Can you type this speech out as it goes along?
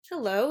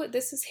Hello,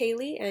 this is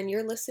Haley, and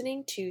you're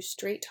listening to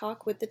Straight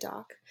Talk with the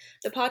Doc,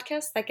 the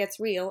podcast that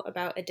gets real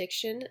about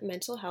addiction,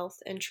 mental health,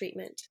 and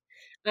treatment.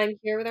 I'm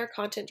here with our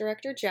content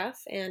director, Jeff,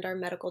 and our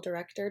medical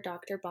director,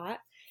 Dr. Bott.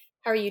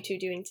 How are you two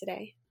doing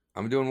today?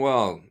 I'm doing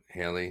well,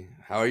 Haley.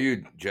 How are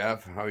you,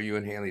 Jeff? How are you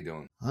and Haley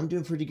doing? I'm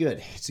doing pretty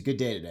good. It's a good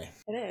day today.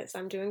 It is.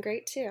 I'm doing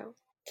great too.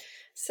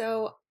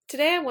 So,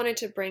 today I wanted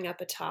to bring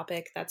up a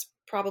topic that's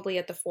probably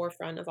at the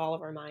forefront of all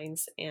of our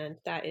minds, and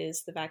that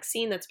is the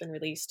vaccine that's been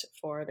released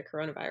for the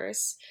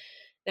coronavirus.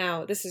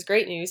 Now, this is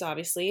great news,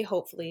 obviously.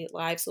 Hopefully,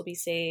 lives will be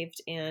saved,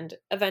 and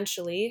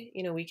eventually,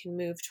 we can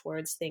move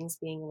towards things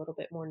being a little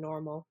bit more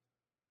normal.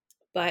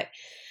 But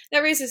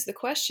that raises the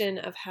question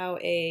of how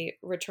a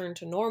return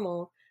to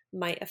normal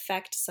might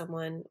affect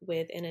someone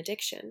with an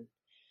addiction.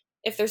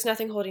 If there's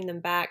nothing holding them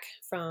back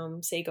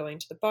from, say, going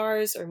to the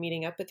bars or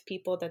meeting up with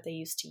people that they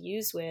used to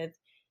use with,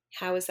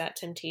 how is that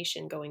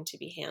temptation going to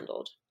be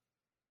handled?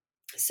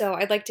 So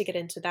I'd like to get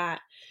into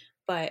that.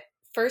 But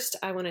first,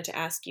 I wanted to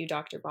ask you,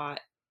 Dr. Bott,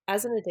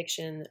 as an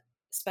addiction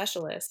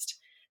specialist,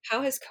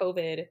 how has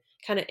COVID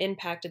kind of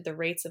impacted the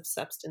rates of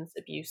substance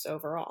abuse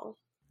overall?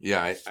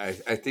 Yeah, I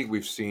think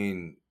we've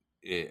seen,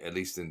 at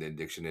least in the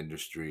addiction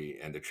industry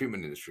and the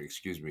treatment industry,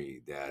 excuse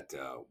me, that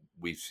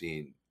we've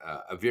seen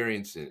a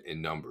variance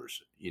in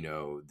numbers.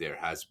 There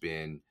has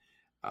been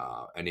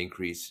an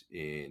increase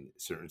in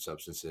certain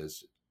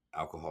substances.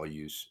 Alcohol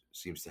use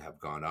seems to have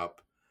gone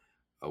up.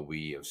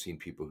 We have seen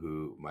people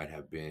who might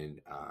have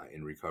been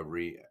in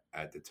recovery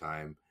at the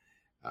time,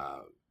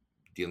 uh,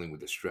 dealing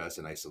with the stress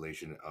and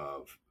isolation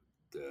of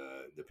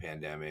the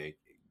pandemic,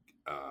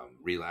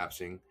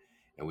 relapsing,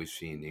 and we've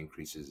seen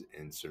increases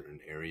in certain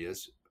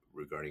areas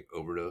regarding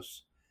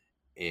overdose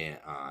and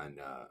on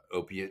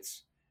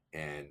opiates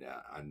and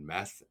on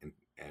meth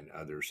and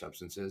other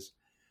substances.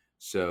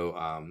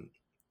 So,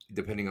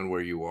 depending on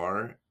where you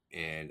are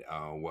and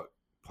what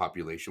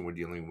population we're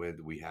dealing with,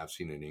 we have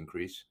seen an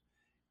increase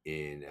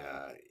in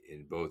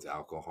both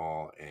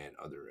alcohol and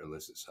other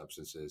illicit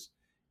substances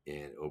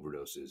and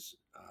overdoses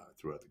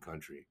throughout the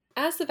country.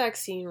 As the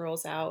vaccine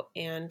rolls out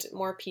and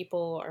more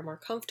people are more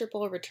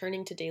comfortable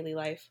returning to daily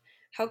life,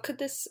 how could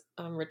this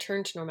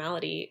return to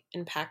normality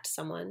impact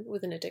someone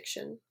with an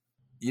addiction?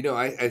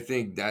 I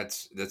think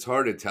that's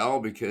hard to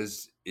tell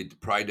because it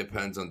probably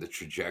depends on the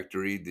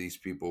trajectory these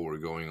people were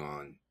going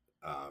on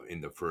in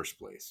the first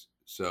place.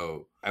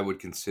 So I would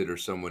consider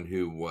someone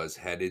who was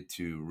headed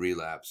to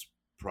relapse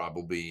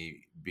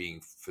probably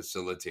being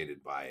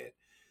facilitated by it.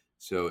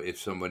 So if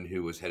someone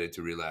who was headed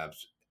to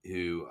relapse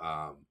who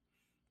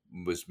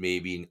was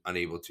maybe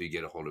unable to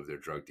get a hold of their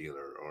drug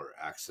dealer or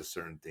access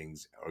certain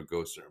things or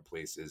go certain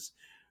places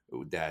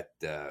that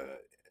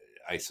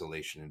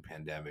isolation and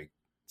pandemic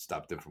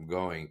stopped them from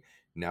going.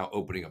 Now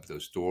opening up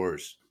those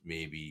doors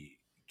maybe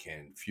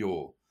can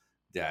fuel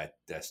that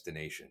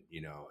destination,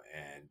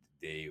 and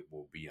they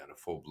will be on a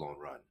full blown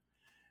run.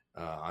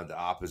 On the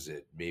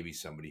opposite, maybe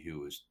somebody who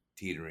was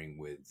teetering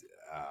with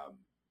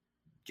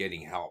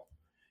getting help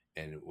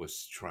and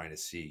was trying to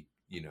seek,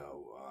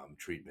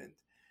 treatment.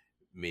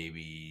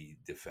 Maybe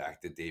the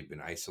fact that they've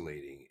been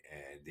isolating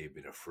and they've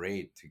been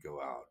afraid to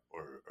go out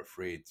or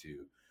afraid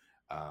to,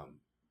 um,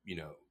 you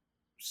know,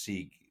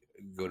 seek,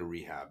 go to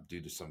rehab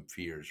due to some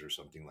fears or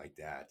something like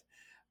that,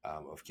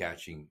 of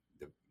catching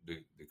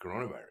the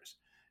coronavirus.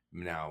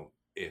 Now,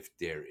 if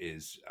there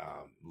is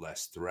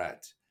less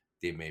threat,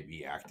 they may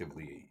be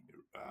actively,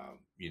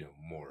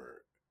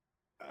 more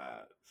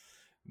uh,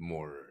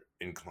 more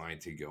inclined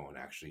to go and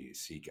actually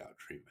seek out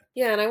treatment.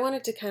 Yeah, and I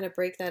wanted to kind of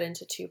break that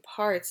into two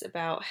parts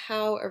about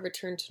how a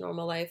return to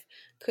normal life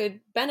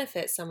could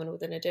benefit someone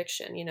with an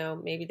addiction.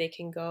 Maybe they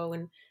can go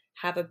and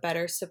have a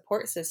better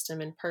support system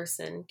in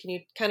person. Can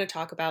you kind of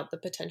talk about the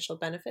potential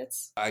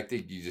benefits? I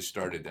think you just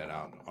started that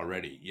out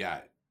already.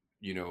 Yeah.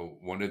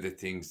 One of the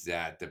things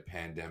that the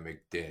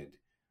pandemic did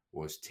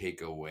was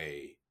take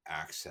away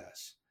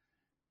access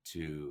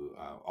to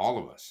all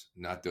of us,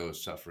 not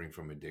those suffering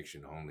from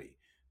addiction only,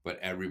 but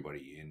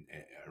everybody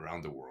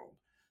around the world.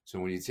 So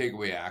when you take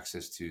away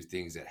access to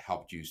things that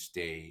helped you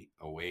stay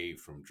away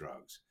from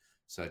drugs,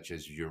 such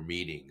as your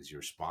meetings,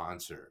 your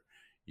sponsor,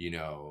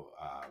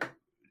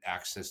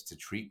 access to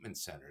treatment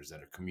centers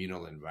that are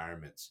communal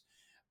environments.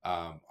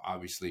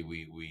 Obviously,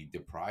 we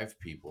deprive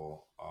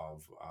people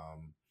of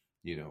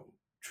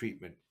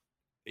treatment,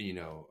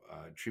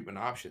 treatment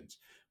options.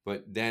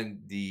 But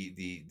then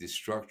the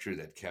structure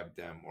that kept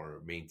them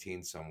or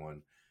maintained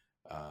someone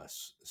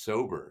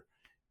sober,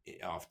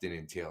 it often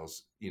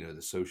entails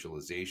the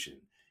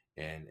socialization,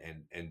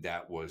 and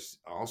that was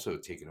also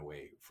taken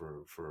away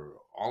for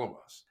all of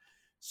us.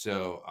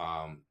 So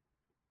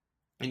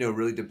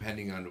really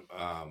depending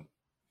on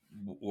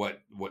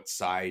what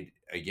side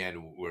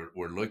again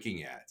we're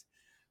looking at,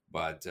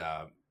 but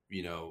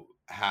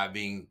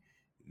having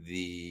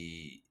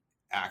the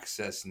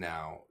access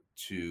now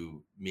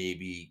to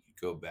maybe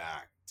go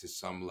back to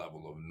some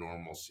level of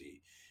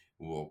normalcy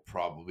will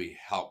probably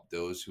help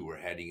those who are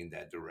heading in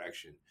that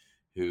direction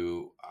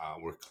who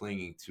were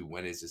clinging to,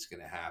 when is this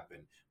going to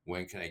happen?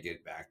 When can I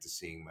get back to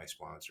seeing my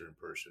sponsor in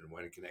person?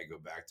 When can I go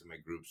back to my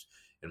groups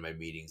and my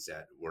meetings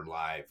that were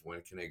live?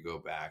 When can I go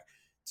back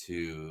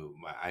to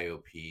my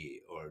IOP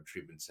or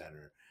treatment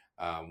center?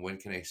 When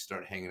can I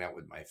start hanging out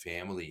with my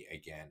family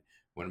again?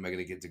 When am I going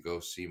to get to go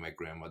see my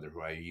grandmother,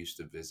 who I used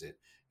to visit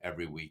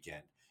every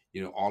weekend?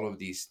 All of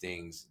these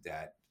things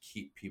that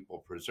keep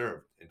people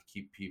preserved and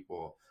keep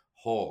people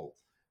whole,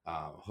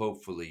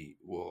 hopefully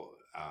will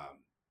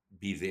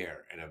be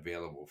there and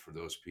available for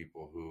those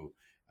people who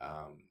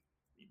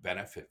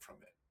benefit from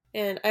it.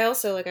 And I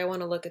also I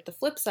want to look at the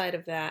flip side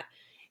of that.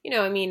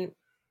 I mean,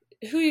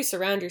 who you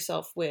surround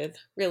yourself with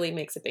really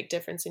makes a big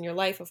difference in your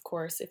life, of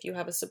course. If you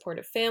have a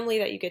supportive family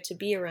that you get to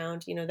be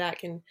around, that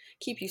can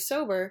keep you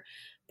sober.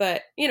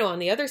 But, on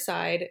the other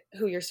side,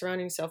 who you're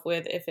surrounding yourself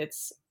with, if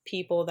it's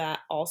people that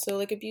also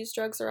abuse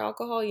drugs or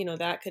alcohol,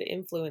 that could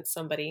influence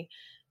somebody.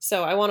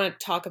 So I want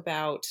to talk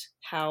about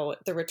how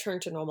the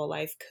return to normal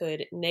life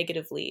could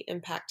negatively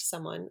impact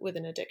someone with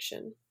an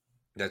addiction.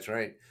 That's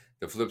right.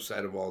 The flip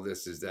side of all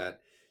this is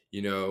that,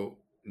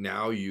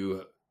 now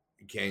you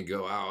can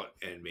go out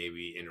and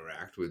maybe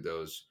interact with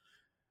those.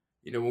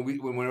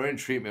 When we're in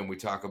treatment, we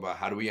talk about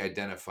how do we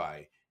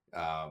identify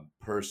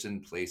person,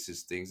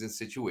 places, things, and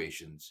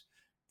situations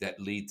that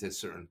lead to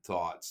certain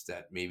thoughts,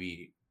 that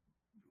maybe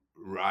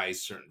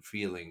rise certain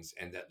feelings,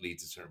 and that lead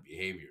to certain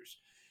behaviors.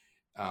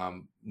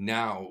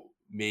 Now,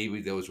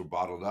 maybe those were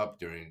bottled up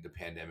during the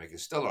pandemic and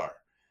still are.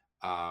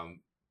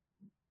 Um,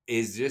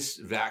 is this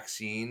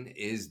vaccine,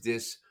 is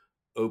this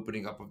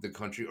opening up of the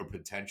country, or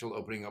potential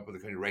opening up of the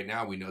country? Right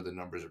now, we know the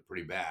numbers are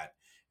pretty bad.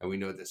 And we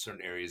know that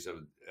certain areas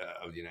of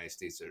the United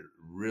States are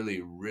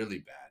really, really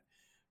bad.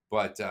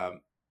 But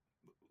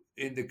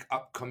in the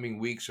upcoming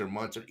weeks or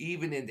months, or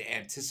even in the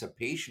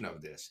anticipation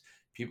of this,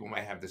 people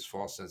might have this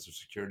false sense of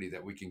security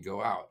that we can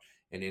go out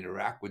and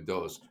interact with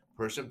those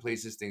person,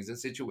 places, things, and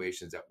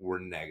situations that were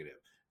negative,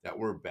 that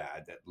were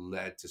bad, that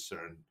led to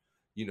certain,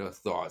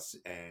 thoughts,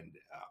 and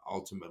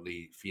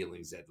ultimately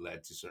feelings that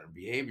led to certain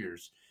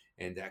behaviors,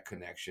 and that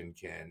connection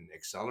can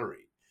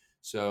accelerate.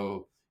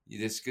 So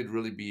this could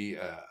really be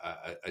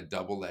a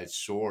double-edged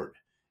sword.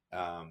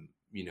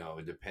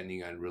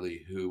 Depending on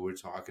really who we're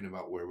talking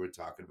about, where we're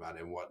talking about,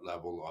 and what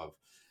level of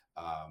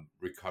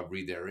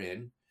recovery they're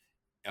in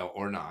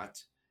or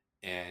not,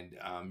 and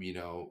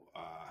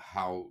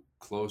how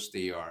close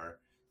they are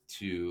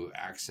to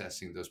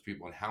accessing those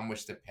people, and how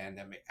much the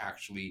pandemic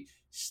actually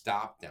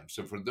stopped them.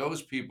 So for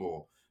those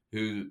people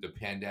who the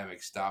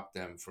pandemic stopped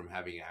them from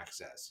having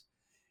access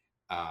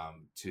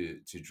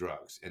to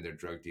drugs and their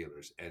drug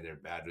dealers and their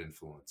bad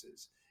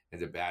influences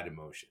and their bad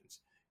emotions,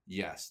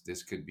 yes,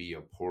 this could be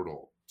a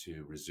portal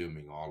to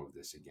resuming all of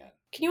this again.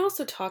 Can you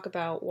also talk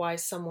about why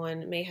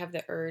someone may have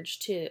the urge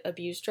to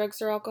abuse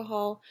drugs or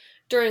alcohol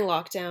during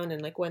lockdown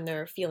and when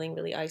they're feeling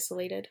really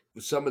isolated?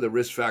 Some of the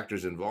risk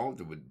factors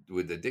involved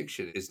with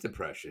addiction is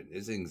depression,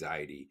 is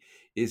anxiety,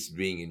 is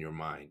being in your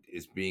mind,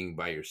 is being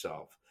by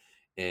yourself,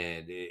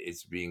 and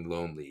it's being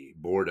lonely,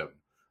 boredom.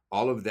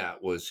 All of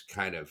that was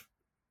kind of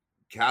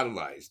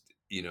catalyzed,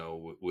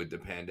 with the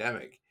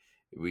pandemic.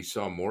 We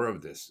saw more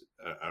of this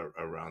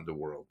around the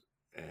world,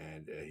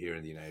 and here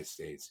in the United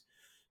States.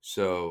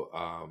 So,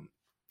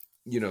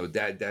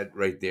 that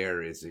right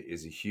there is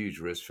a huge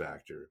risk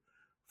factor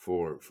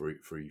for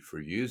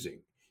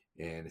using,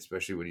 and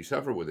especially when you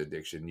suffer with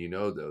addiction,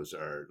 those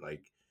are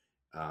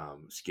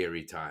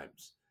scary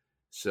times.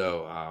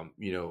 So,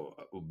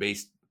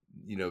 based,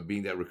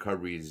 being that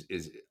recovery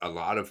is a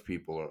lot of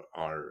people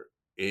are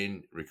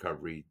in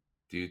recovery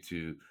due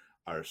to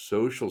our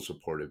social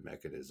supportive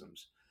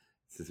mechanisms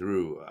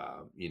through,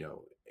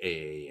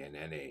 AA and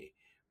NA,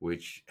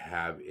 which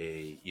have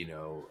a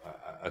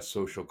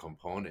social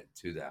component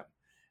to them,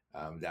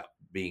 that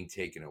being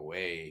taken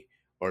away,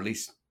 or at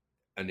least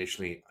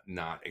initially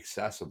not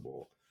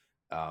accessible,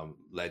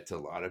 led to a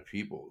lot of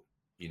people,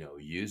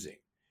 using,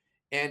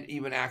 and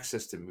even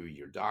access to maybe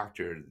your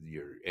doctor,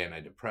 your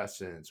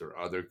antidepressants, or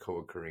other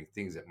co-occurring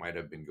things that might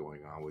have been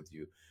going on with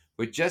you.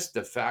 But just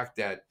the fact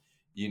that,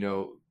 you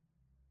know,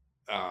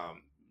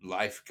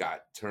 life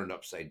got turned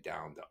upside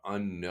down, the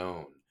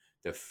unknown,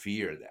 the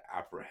fear, the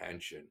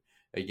apprehension.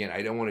 Again,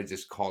 I don't want to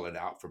just call it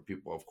out for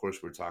people. Of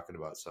course, we're talking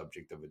about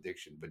subject of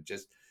addiction, but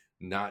just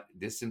not,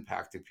 this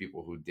impacted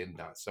people who did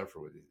not suffer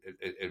with it.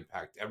 It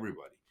impacted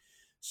everybody.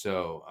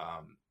 So,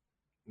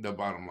 the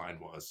bottom line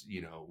was,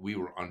 we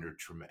were under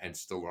and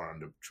still are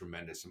under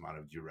tremendous amount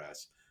of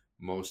duress.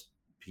 Most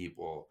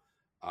people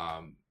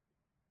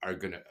are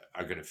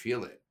gonna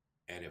feel it,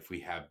 and if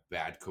we have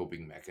bad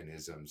coping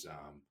mechanisms,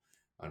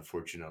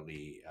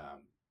 unfortunately,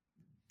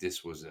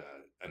 this was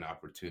an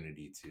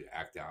opportunity to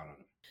act out on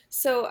them.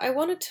 So I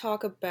want to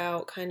talk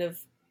about kind of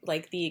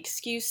the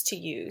excuse to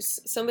use.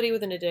 Somebody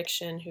with an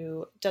addiction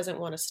who doesn't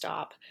want to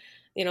stop,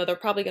 they're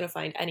probably going to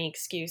find any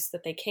excuse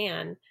that they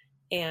can.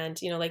 And,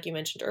 like you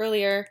mentioned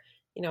earlier,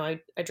 I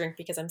drink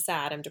because I'm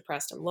sad, I'm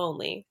depressed, I'm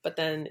lonely. But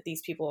then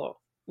these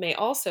people may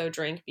also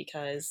drink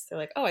because they're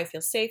like, oh, I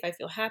feel safe, I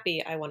feel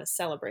happy, I want to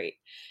celebrate.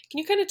 Can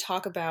you kind of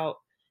talk about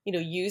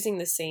using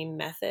the same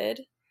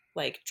method,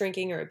 like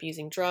drinking or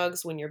abusing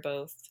drugs when you're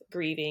both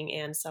grieving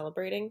and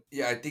celebrating?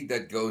 Yeah, I think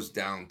that goes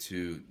down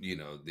to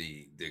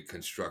the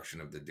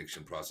construction of the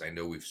addiction process. I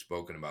know we've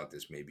spoken about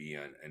this maybe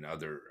in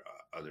other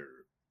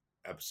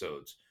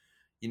episodes.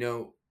 You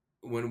know,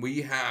 when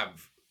we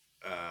have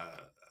uh,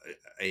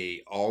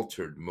 a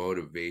altered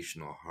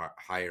motivational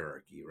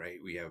hierarchy, right?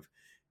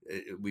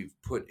 We've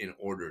put in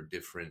order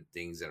different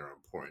things that are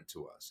important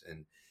to us,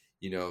 and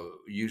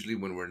usually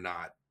when we're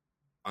not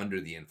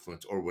under the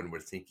influence or when we're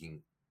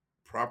thinking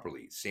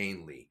properly,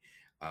 sanely,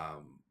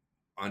 um,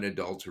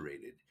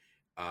 unadulterated,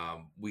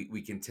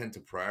 we can tend to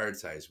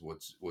prioritize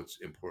what's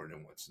important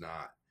and what's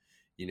not.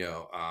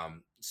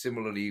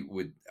 Similarly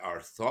with our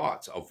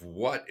thoughts of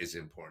what is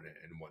important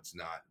and what's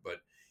not,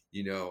 but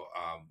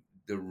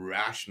the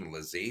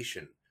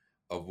rationalization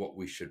of what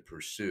we should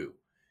pursue,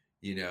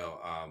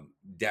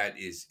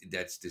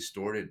 that's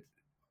distorted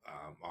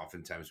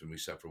oftentimes when we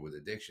suffer with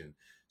addiction.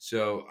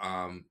 So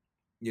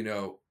you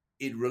know,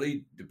 it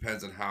really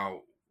depends on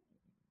how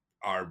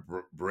our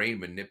brain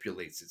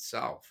manipulates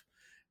itself,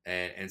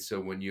 and so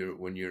when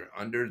you're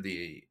under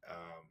the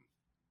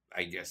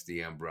I guess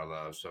the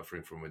umbrella of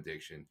suffering from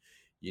addiction,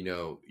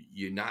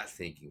 you're not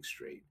thinking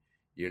straight,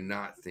 you're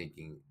not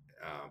thinking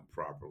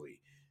properly,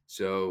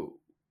 so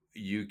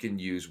you can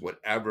use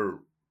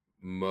whatever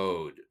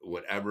mode,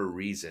 whatever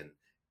reason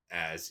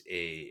as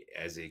a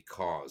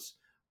cause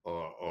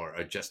or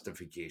a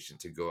justification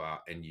to go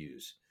out and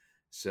use.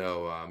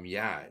 So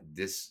yeah,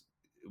 this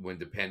when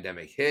the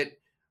pandemic hit,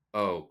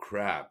 oh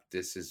crap,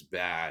 this is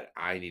bad.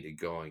 I need to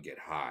go and get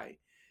high.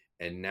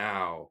 And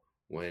now,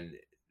 when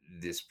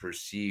this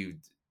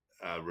perceived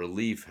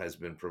relief has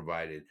been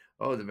provided,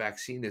 oh, the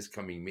vaccine is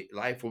coming,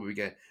 life will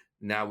begin.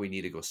 Now we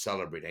need to go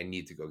celebrate. I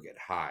need to go get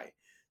high.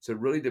 So it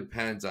really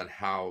depends on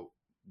how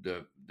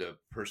the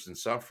person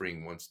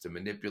suffering wants to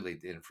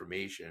manipulate the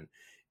information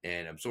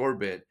and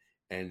absorb it,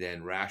 and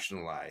then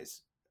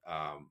rationalize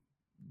um,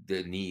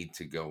 the need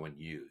to go and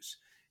use.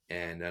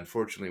 And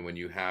unfortunately, when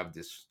you have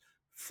this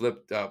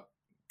flipped up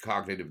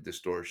cognitive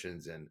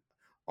distortions and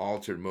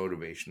altered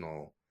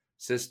motivational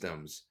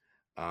systems,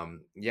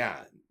 yeah,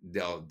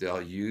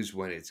 they'll use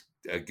when it's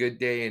a good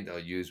day, and they'll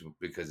use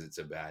because it's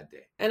a bad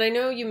day. And I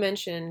know you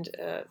mentioned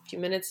a few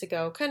minutes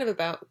ago kind of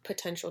about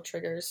potential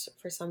triggers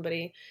for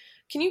somebody.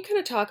 Can you kind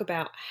of talk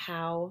about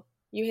how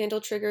you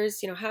handle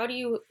triggers? How do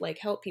you like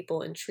help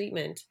people in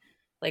treatment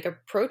like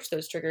approach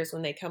those triggers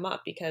when they come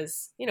up?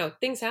 Because,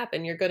 things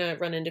happen. You're going to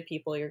run into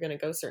people, you're going to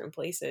go certain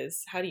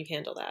places. How do you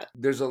handle that?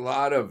 There's a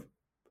lot of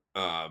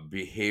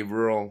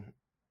behavioral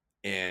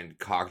and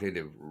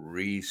cognitive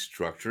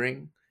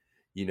restructuring.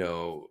 You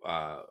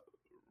know,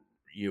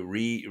 you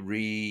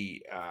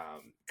re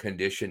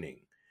conditioning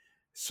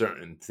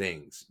certain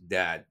things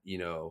that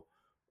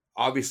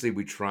obviously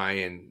we try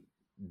and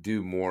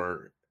do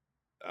more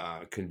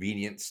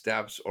convenient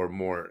steps or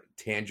more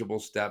tangible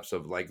steps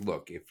of, like,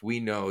 look, if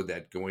we know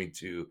that going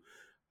to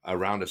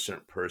around a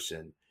certain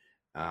person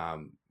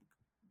um,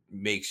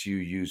 makes you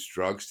use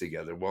drugs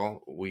together,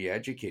 well, we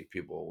educate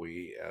people,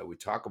 we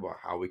talk about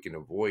how we can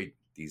avoid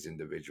these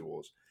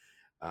individuals.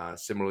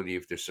 Similarly,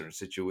 if there's certain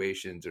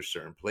situations or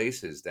certain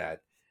places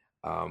that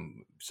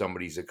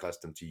somebody's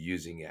accustomed to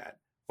using at,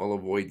 well,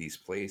 avoid these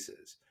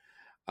places.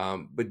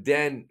 But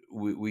then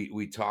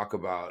we talk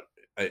about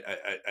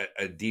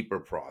a deeper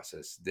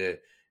process,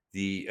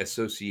 the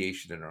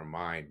association in our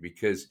mind,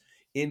 because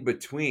in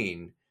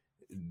between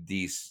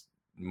these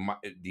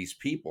these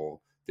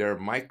people, there are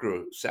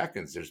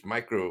microseconds.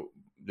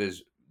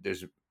 There's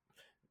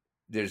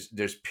there's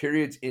there's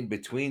periods in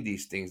between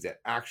these things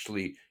that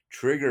actually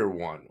trigger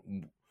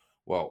one.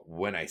 Well,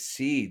 when I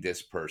see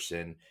this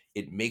person,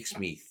 it makes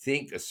me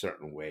think a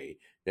certain way,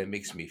 that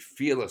makes me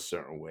feel a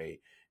certain way,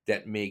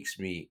 that makes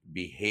me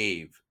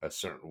behave a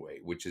certain way,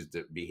 which is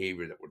the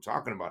behavior that we're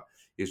talking about,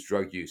 is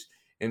drug use.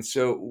 And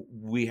so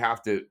we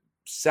have to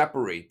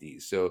separate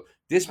these. So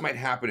this might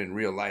happen in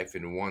real life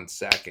in 1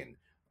 second.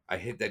 I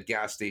hit that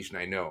gas station,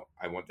 I know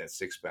I want that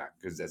six pack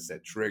because that's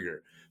that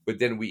trigger. But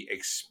then we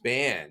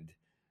expand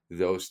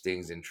those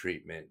things in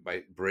treatment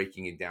by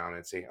breaking it down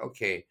and saying,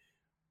 okay,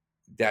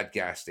 that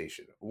gas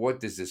station, what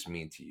does this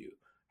mean to you?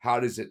 How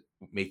does it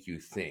make you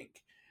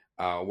think?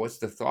 What's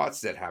the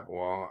thoughts that happen?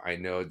 Well, I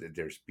know that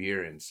there's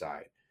beer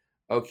inside.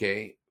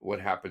 Okay, what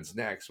happens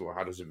next? Well,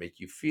 how does it make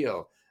you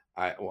feel?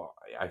 I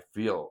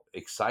feel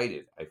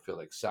excited. I feel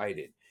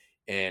excited,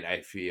 and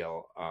I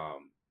feel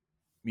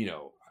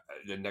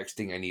the next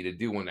thing I need to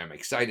do when I'm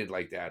excited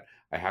like that,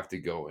 I have to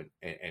go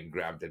and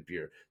grab that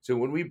beer. So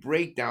when we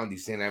break down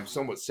these things, I'm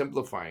somewhat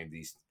simplifying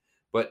these,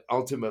 but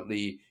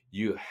ultimately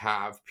you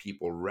have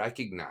people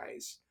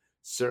recognize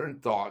certain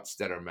thoughts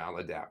that are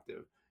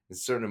maladaptive and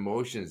certain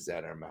emotions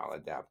that are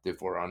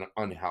maladaptive or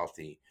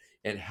unhealthy,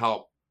 and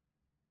help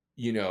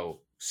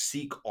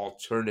seek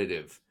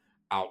alternative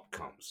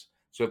outcomes.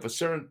 So if a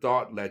certain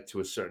thought led to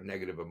a certain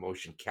negative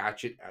emotion,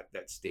 catch it at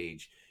that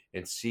stage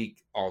and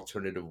seek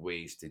alternative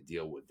ways to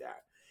deal with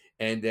that.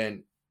 And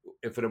then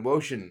if an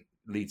emotion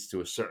leads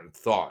to a certain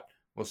thought,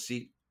 we'll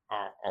seek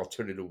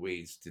alternative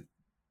ways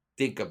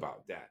think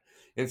about that.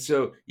 And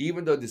so,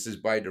 even though this is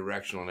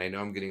bi-directional, and I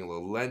know I'm getting a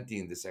little lengthy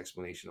in this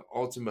explanation,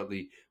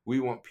 ultimately, we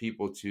want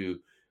people to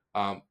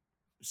um,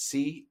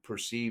 see,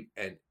 perceive,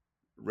 and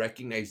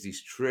recognize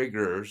these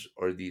triggers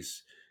or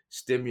these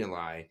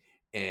stimuli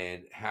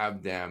and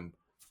have them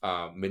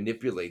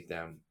manipulate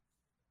them,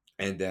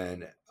 and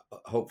then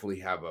hopefully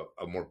have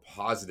a more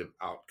positive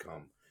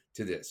outcome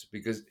to this,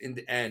 because in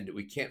the end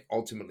we can't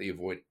ultimately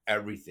avoid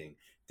everything.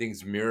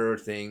 Things mirror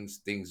things,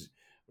 things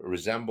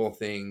resemble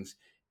things,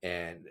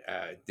 and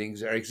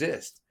things are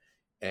exist,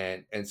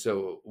 and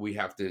so we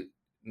have to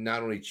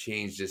not only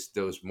change just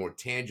those more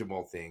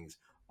tangible things,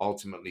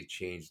 ultimately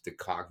change the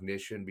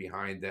cognition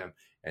behind them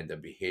and the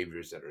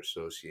behaviors that are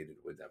associated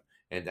with them,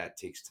 and that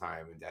takes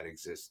time, and that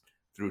exists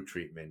through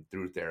treatment,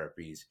 through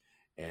therapies,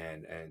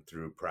 and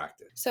through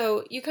practice.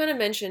 So, you kind of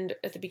mentioned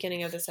at the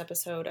beginning of this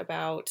episode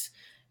about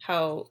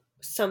how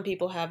some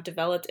people have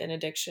developed an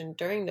addiction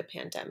during the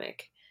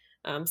pandemic.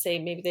 Say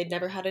maybe they'd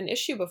never had an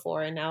issue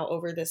before, and now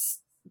over this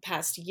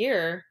past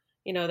year,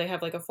 they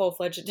have like a full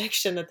fledged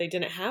addiction that they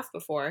didn't have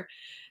before.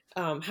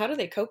 How do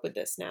they cope with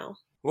this now?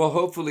 Well,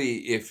 hopefully,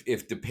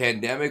 if the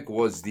pandemic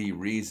was the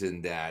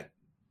reason that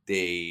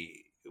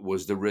they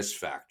was the risk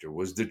factor,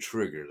 was the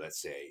trigger,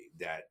 let's say,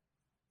 that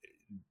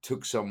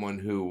took someone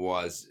who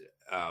was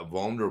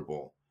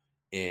vulnerable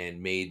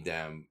and made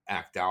them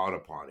act out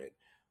upon it.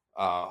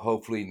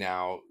 Hopefully,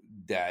 now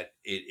that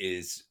it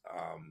is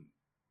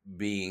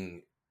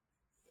being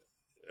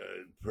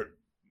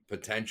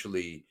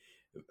potentially,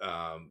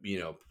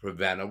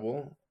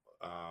 preventable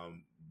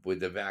with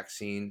the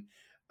vaccine,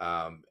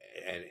 and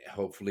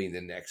hopefully in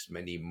the next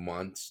many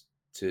months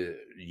to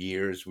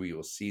years, we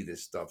will see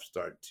this stuff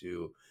start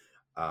to,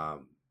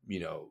 um,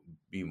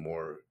 be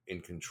more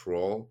in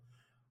control.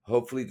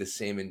 Hopefully, the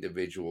same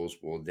individuals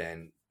will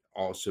then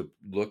also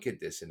look at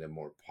this in a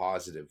more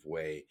positive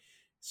way.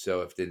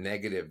 So, if the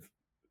negative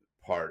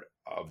part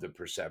of the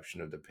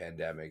perception of the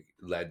pandemic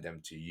led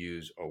them to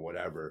use or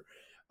whatever,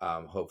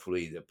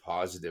 hopefully the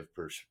positive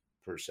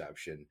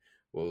perception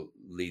will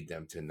lead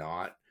them to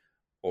not,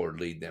 or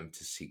lead them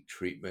to seek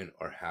treatment,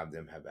 or have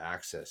them have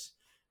access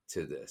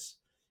to this.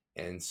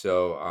 And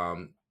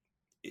so,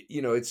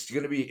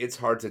 it's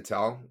hard to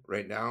tell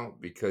right now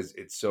because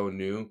it's so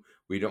new.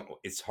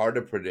 It's hard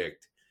to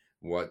predict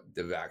what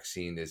the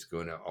vaccine is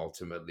going to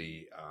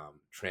ultimately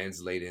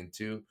translate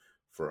into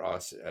for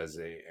us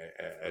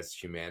as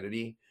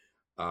humanity.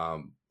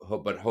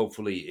 But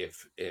hopefully,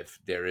 if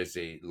there is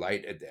a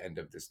light at the end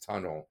of this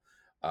tunnel,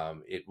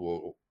 it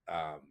will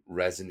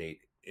resonate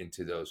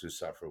into those who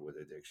suffer with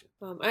addiction.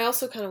 I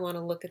also kind of want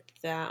to look at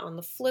that on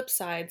the flip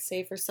side.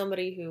 Say for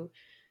somebody who,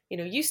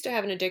 used to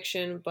have an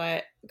addiction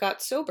but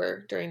got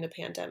sober during the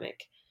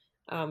pandemic.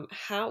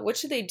 What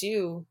should they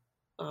do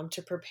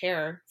to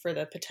prepare for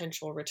the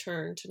potential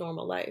return to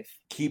normal life?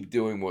 Keep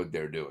doing what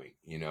they're doing.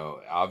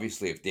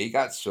 Obviously, if they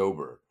got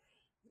sober,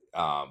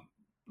 um,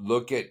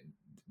 look at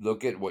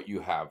what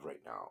you have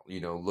right now.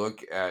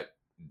 Look at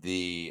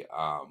the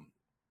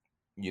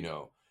you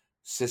know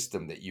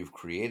system that you've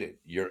created,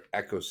 your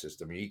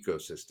ecosystem, your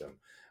ecosystem.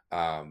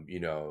 um you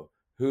know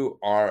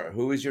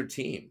who is your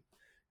team,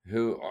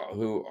 who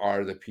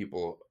are the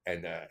people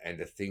and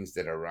the things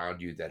that are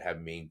around you that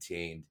have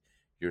maintained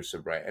your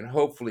sobriety. And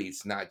hopefully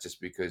it's not just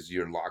because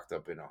you're locked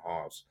up in a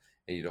house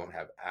and you don't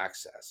have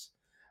access.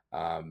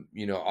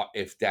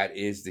 If that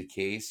is the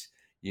case,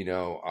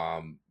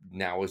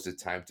 now is the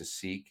time to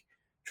seek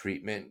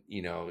treatment.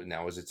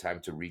 Now is the time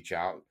to reach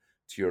out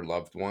to your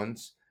loved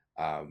ones.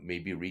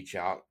 Maybe reach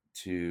out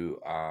to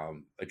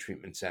a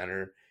treatment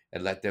center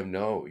and let them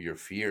know your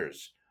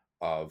fears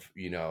of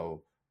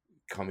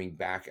coming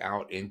back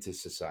out into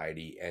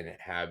society and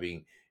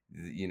having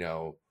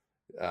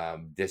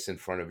this in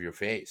front of your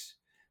face,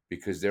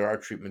 because there are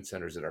treatment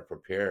centers that are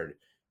prepared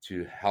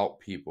to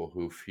help people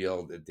who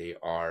feel that they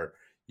are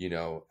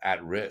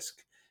at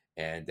risk,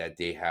 and that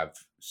they have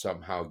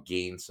somehow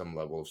gained some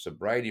level of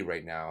sobriety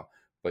right now,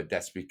 but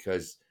that's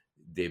because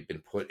they've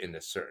been put in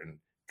a certain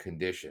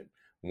condition.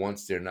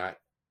 Once they're not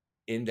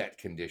in that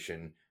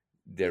condition,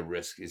 their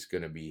risk is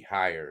going to be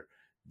higher.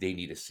 They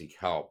need to seek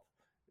help,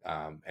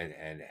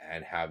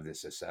 and have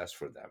this assessed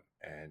for them,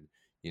 and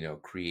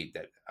create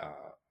that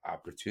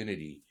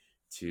opportunity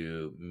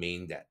to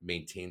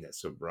maintain that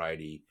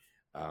sobriety,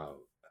 uh,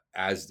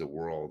 as the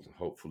world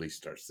hopefully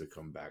starts to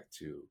come back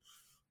to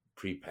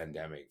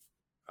pre-pandemic,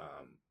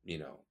 um, you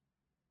know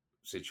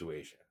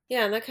situation.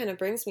 Yeah, and that kind of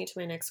brings me to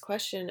my next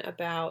question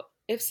about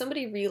if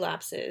somebody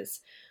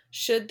relapses,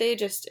 should they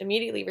just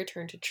immediately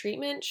return to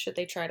treatment? Should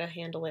they try to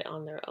handle it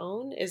on their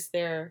own? Is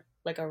there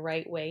like a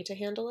right way to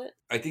handle it?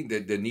 I think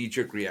that the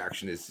knee-jerk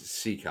reaction is to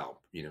seek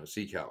help.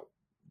 Seek help.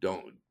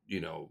 Don't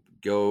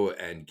go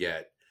and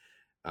get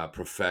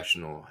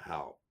professional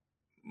help.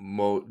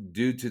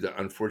 Due to the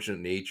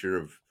unfortunate nature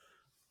of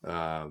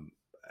um,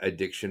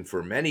 addiction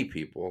for many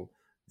people,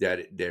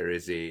 that there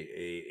is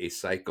a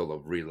cycle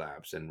of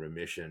relapse and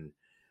remission.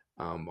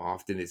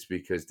 Often it's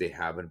because they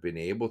haven't been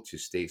able to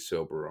stay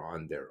sober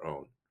on their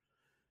own.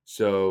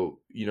 So,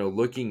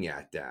 looking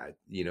at that,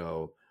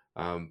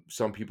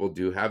 Some people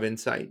do have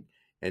insight,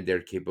 and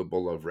they're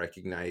capable of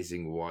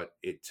recognizing what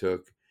it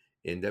took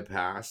in the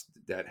past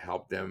that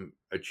helped them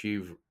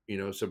achieve,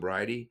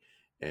 sobriety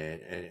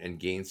and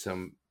gain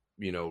some,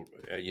 you know,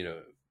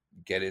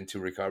 get into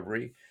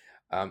recovery.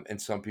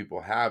 And some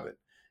people haven't.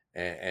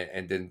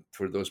 And then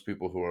for those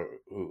people who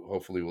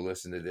hopefully will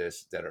listen to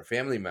this that are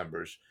family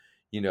members,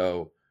 you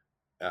know,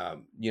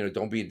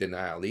 don't be in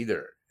denial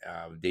either.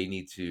 They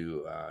need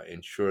to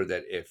ensure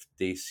that if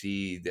they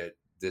see that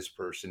this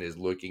person is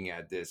looking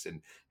at this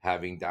and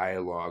having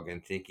dialogue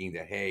and thinking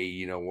that, hey,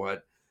 you know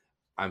what,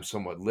 I'm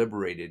somewhat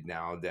liberated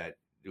now. That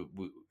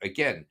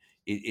again,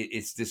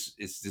 it's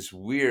this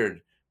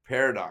weird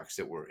paradox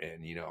that we're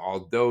in.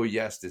 Although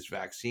yes, this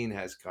vaccine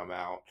has come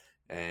out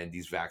and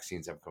these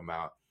vaccines have come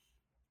out,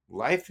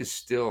 life is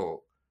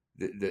still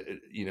the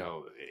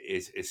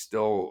is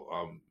still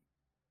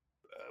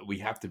we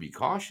have to be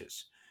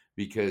cautious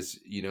because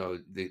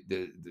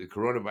the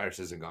coronavirus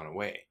hasn't gone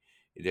away.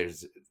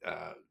 There's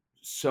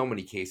so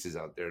many cases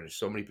out there. There's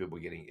so many people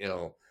getting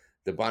ill.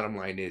 The bottom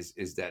line is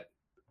that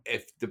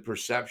if the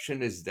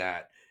perception is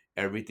that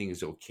everything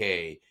is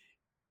okay,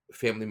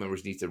 family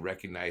members need to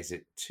recognize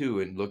it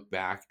too and look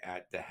back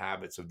at the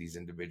habits of these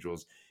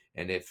individuals,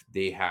 and if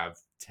they have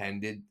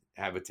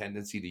a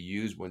tendency to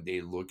use when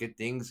they look at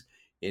things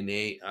in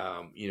a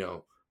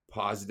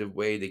positive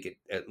way, they get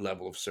a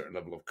certain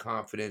level of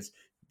confidence,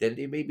 then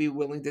they may be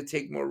willing to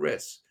take more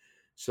risks.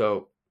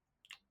 So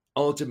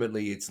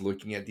ultimately it's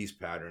looking at these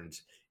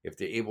patterns. If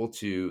they're able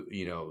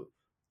to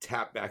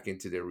tap back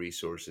into their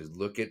resources,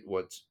 look at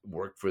what's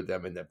worked for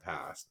them in the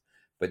past,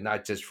 but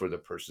not just for the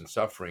person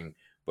suffering,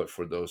 but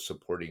for those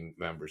supporting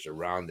members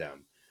around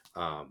them,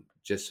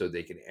 just so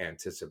they can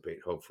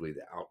anticipate hopefully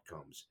the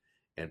outcomes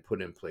and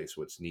put in place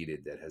what's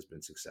needed that has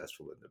been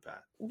successful in the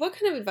past. What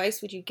kind of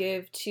advice would you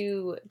give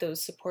to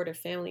those supportive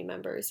family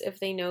members if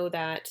they know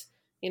that,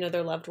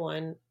 their loved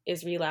one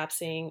is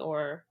relapsing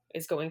or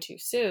is going too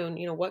soon?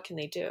 What can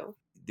they do?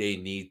 They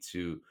need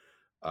to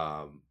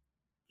um,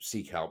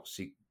 seek help,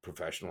 seek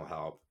professional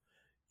help,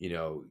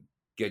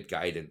 get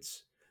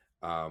guidance.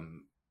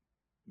 Um,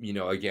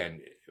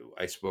 Again,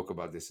 I spoke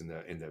about this in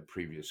the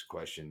previous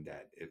question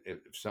that if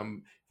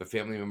a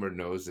family member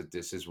knows that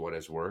this is what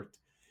has worked,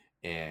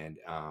 and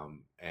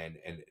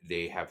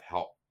they have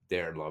helped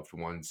their loved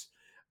ones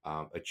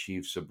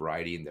achieve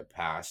sobriety in the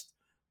past,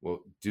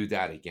 well, do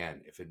that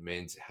again. If it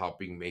means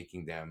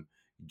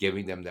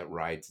giving them that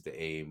ride to the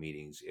AA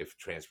meetings, if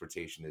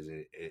transportation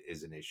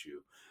is an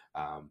issue,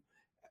 um,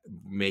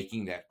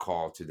 making that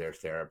call to their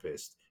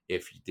therapist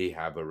if they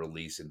have a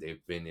release and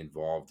they've been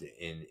involved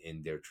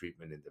in their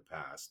treatment in the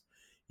past,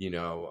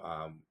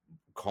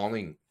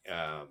 calling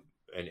an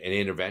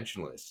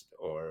interventionalist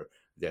or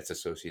that's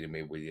associated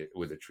maybe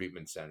with a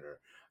treatment center,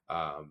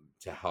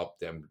 to help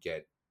them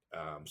get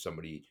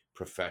somebody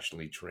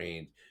professionally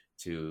trained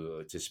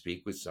to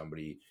speak with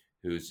somebody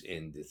who's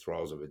in the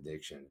thralls of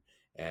addiction,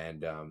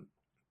 and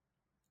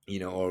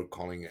or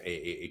calling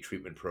a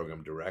treatment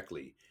program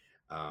directly,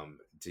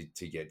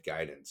 to get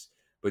guidance.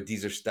 But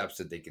these are steps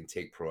that they can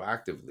take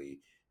proactively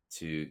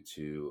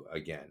to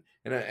again,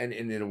 and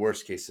in the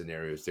worst case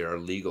scenarios, there are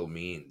legal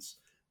means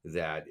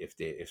that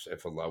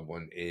if a loved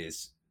one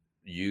is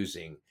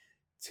using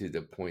to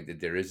the point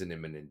that there is an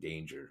imminent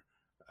danger,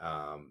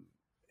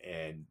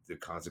 and the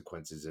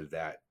consequences of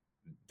that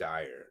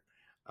dire.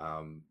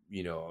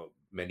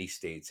 Many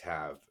states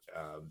have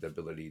the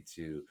ability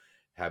to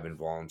have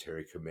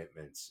involuntary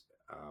commitments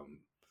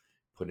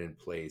put in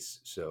place,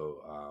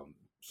 so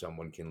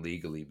someone can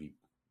legally be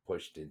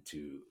pushed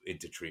into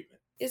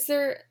treatment. Is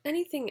there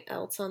anything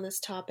else on this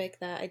topic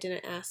that I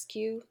didn't ask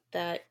you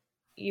that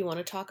you want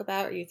to talk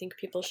about or you think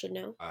people should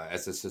know?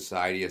 As a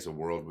society, as a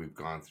world, we've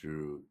gone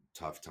through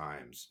tough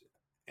times,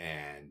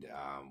 and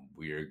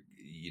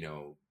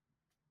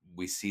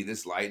we see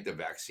this light. The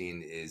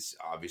vaccine is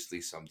obviously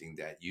something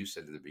that you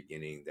said at the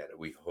beginning that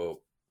we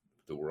hope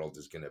the world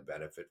is going to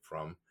benefit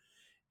from,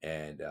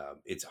 and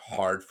it's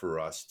hard for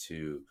us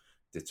to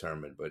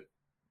determine, but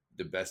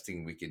the best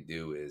thing we can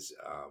do is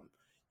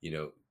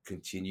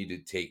continue to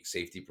take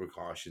safety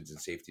precautions and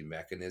safety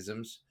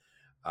mechanisms,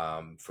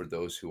 for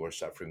those who are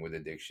suffering with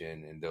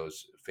addiction and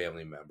those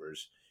family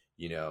members.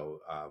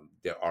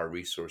 There are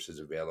resources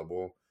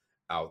available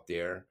out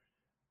there,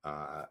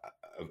 uh,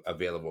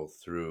 available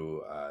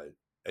through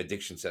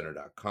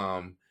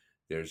addictioncenter.com.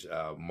 There's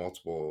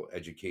multiple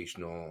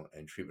educational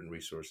and treatment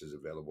resources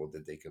available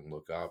that they can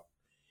look up.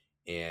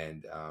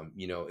 And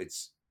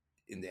it's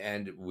in the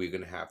end we're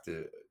going to have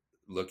to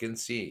look and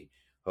see,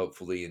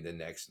 hopefully in the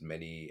next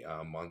many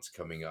months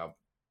coming up,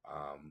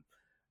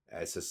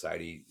 as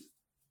society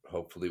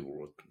hopefully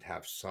will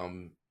have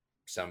some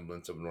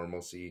semblance of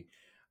normalcy.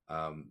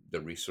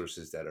 The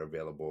resources that are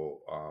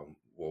available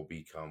will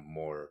become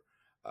more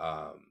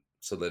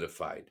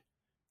solidified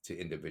to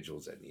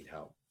individuals that need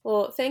help.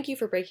 Well, thank you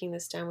for breaking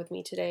this down with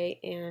me today,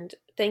 and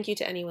thank you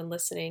to anyone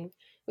listening.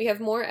 We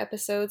have more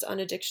episodes on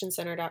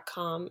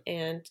addictioncenter.com,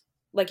 and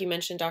like you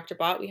mentioned, Dr.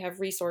 Bott, we have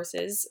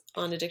resources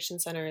on Addiction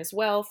Center as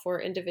well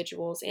for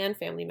individuals and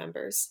family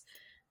members.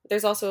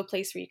 There's also a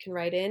place where you can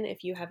write in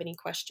if you have any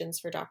questions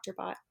for Dr.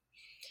 Bot.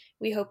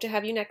 We hope to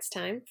have you next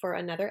time for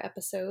another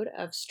episode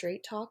of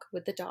Straight Talk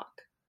with the Doc.